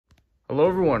Hello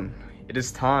everyone, it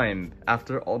is time,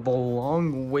 after all the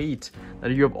long wait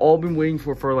that you have all been waiting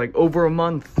for like over a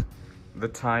month. The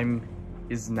time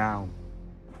is now.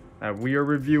 We are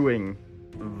reviewing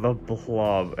the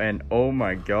Blob, and oh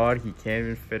my god, he can't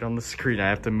even fit on the screen. I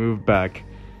have to move back.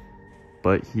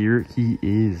 But here he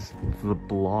is, the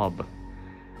Blob.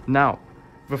 Now,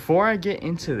 before I get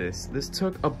into this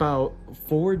took about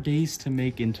 4 days to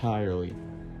make entirely.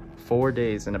 4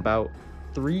 days and about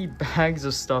 3 bags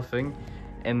of stuffing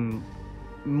and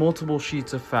multiple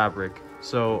sheets of fabric.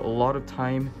 So a lot of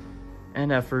time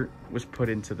and effort was put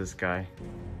into this guy.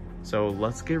 So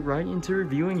let's get right into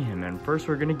reviewing him. And first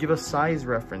we're gonna give a size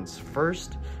reference.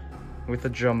 First with a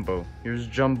jumbo. Here's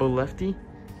Jumbo Lefty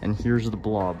and here's the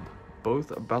Blob.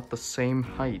 Both about the same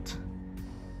height.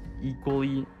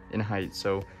 Equally in height.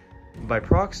 So by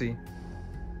proxy,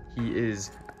 he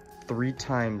is 3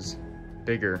 times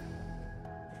bigger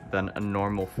than a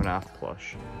normal Fnaf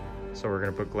plush. So we're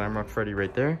gonna put Glamrock Freddy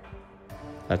right there.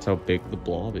 That's how big the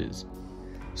Blob is.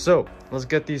 So let's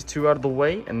get these two out of the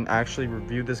way and actually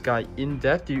review this guy in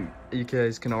depth. You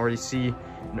guys can already see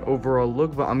an overall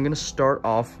look, but I'm gonna start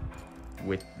off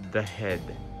with the head.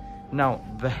 Now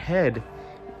the head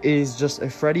is just a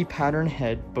Freddy pattern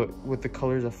head, but with the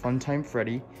colors of Funtime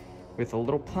Freddy, with a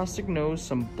little plastic nose,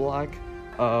 some black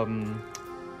eyes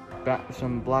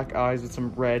with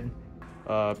some red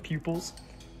pupils,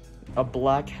 a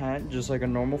black hat, just like a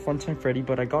normal Funtime Freddy,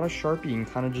 but I got a Sharpie and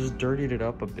kind of just dirtied it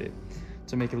up a bit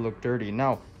to make it look dirty.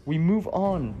 Now we move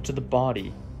on to the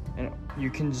body, and you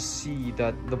can just see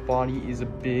that the body is a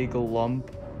big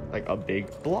lump, like a big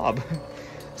blob.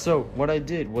 So what I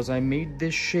did was I made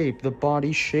this shape, the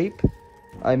body shape,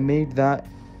 I made that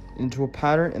into a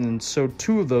pattern and then sewed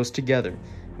 2 of those together,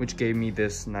 which gave me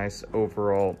this nice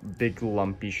overall big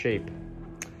lumpy shape.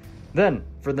 Then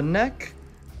for the neck,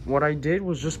 what I did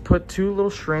was just put 2 little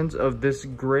strands of this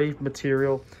gray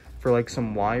material for like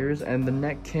some wires, and the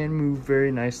neck can move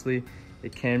very nicely.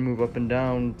 It can move up and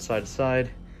down, side to side.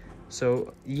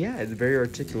 So yeah, it's very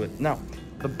articulate. Now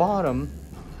the bottom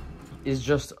is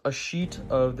just a sheet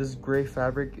of this gray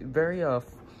fabric, very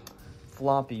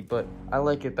floppy, but I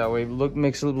like it that way.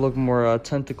 Makes it look more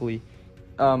tentacly,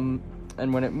 and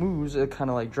when it moves, it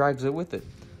kind of like drags it with it.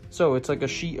 So it's like a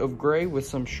sheet of gray with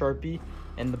some Sharpie,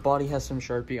 and the body has some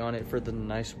Sharpie on it for the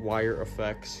nice wire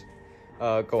effects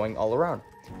going all around.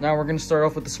 Now we're gonna start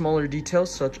off with the smaller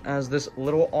details, such as this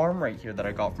little arm right here that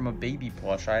I got from a baby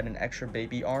plush. I had an extra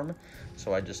baby arm,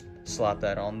 so I just slapped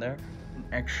that on there. An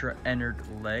extra entered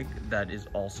leg that is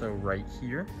also right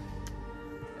here,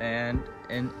 and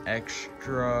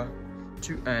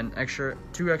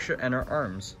two extra inner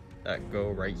arms that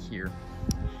go right here.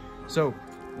 So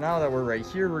now that we're right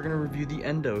here, we're gonna review the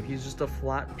endo. He's just a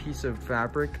flat piece of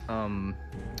fabric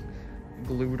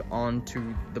glued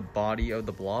onto the body of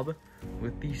the Blob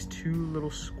with these 2 little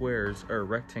squares or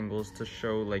rectangles to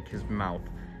show like his mouth.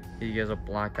 He has a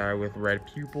black eye with red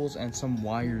pupils and some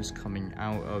wires coming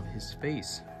out of his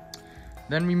face.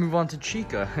 Then we move on to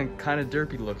Chica, kind of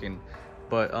derpy looking.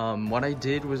 But what I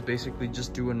did was basically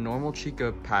just do a normal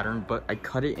Chica pattern, but I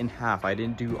cut it in half. I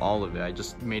didn't do all of it. I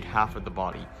just made half of the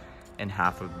body and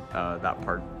half of that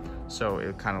part. So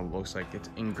it kind of looks like it's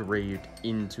engraved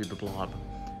into the Blob.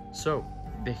 So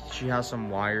she has some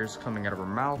wires coming out of her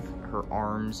mouth, her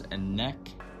arms and neck.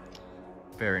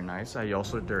 Very nice. I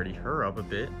also dirtied her up a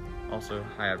bit. Also,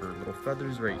 I have her little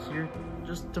feathers right here,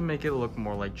 just to make it look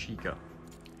more like Chica.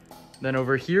 Then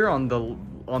over here on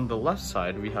the left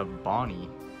side, we have Bonnie,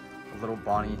 a little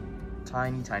Bonnie,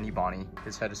 tiny Bonnie.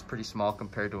 His head is pretty small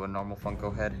compared to a normal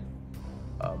Funko head.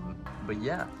 But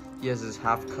yeah, he has his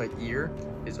half-cut ear,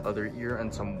 his other ear,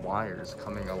 and some wires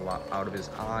coming a lot out of his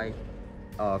eye,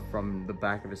 from the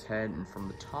back of his head and from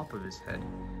the top of his head.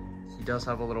 He does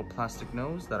have a little plastic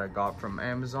nose that I got from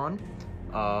Amazon.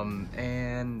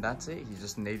 And that's it. He's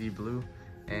just navy blue,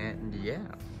 and yeah.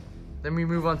 Then we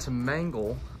move on to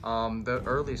Mangle, the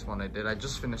earliest one I did. I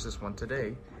just finished this one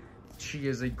today. She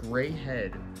is a gray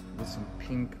head with some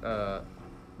pink,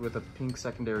 with a pink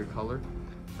secondary color.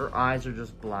 Her eyes are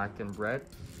just black and red,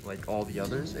 like all the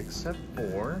others, except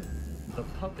for the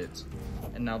puppet.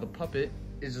 And now the puppet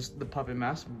is just the puppet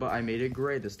mask, but I made it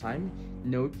gray this time.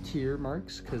 No tear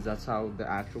marks, because that's how the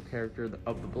actual character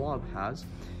of the Blob has.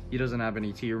 He doesn't have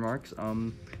any tear marks.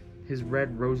 His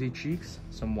red rosy cheeks,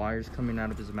 some wires coming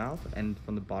out of his mouth and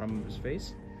from the bottom of his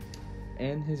face,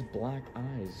 and his black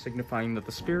eyes, signifying that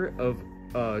the spirit of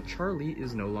Charlie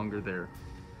is no longer there.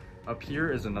 Up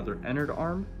here is another entered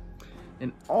arm,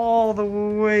 and all the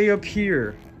way up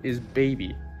here is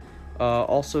Baby.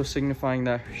 Also signifying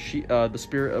that the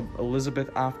spirit of Elizabeth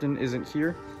Afton isn't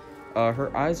here.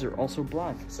 her eyes are also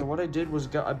black. So what I did was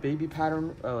got a baby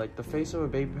pattern, like the face of a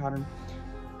baby pattern,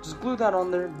 just glued that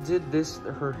on there, did this,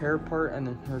 her hair part, and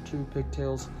then her 2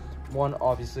 pigtails. One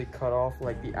obviously cut off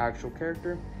like the actual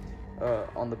character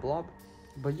on the blob.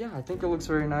 But yeah, I think it looks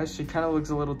very nice. She kind of looks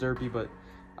a little derpy, but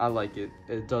I like it.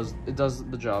 It does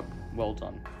the job well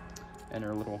done. And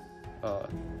her little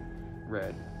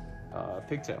red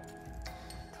pigtail.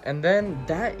 And then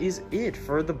that is it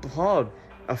for the blob.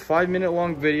 A 5-minute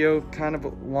long video, kind of a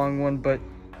long one, but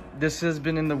this has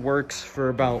been in the works for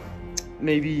about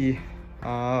maybe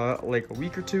like a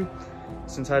week or 2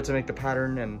 since I had to make the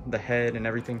pattern and the head and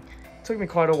everything. It took me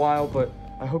quite a while, but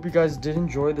I hope you guys did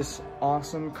enjoy this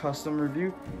awesome custom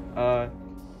review.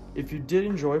 If you did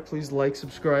enjoy, please like,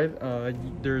 subscribe.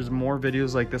 There's more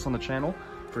videos like this on the channel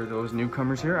for those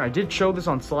newcomers here. I did show this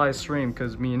on Sly's stream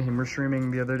because me and him were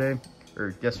streaming the other day,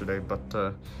 or yesterday,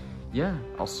 but yeah,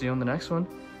 I'll see you on the next one,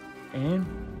 and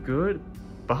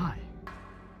goodbye.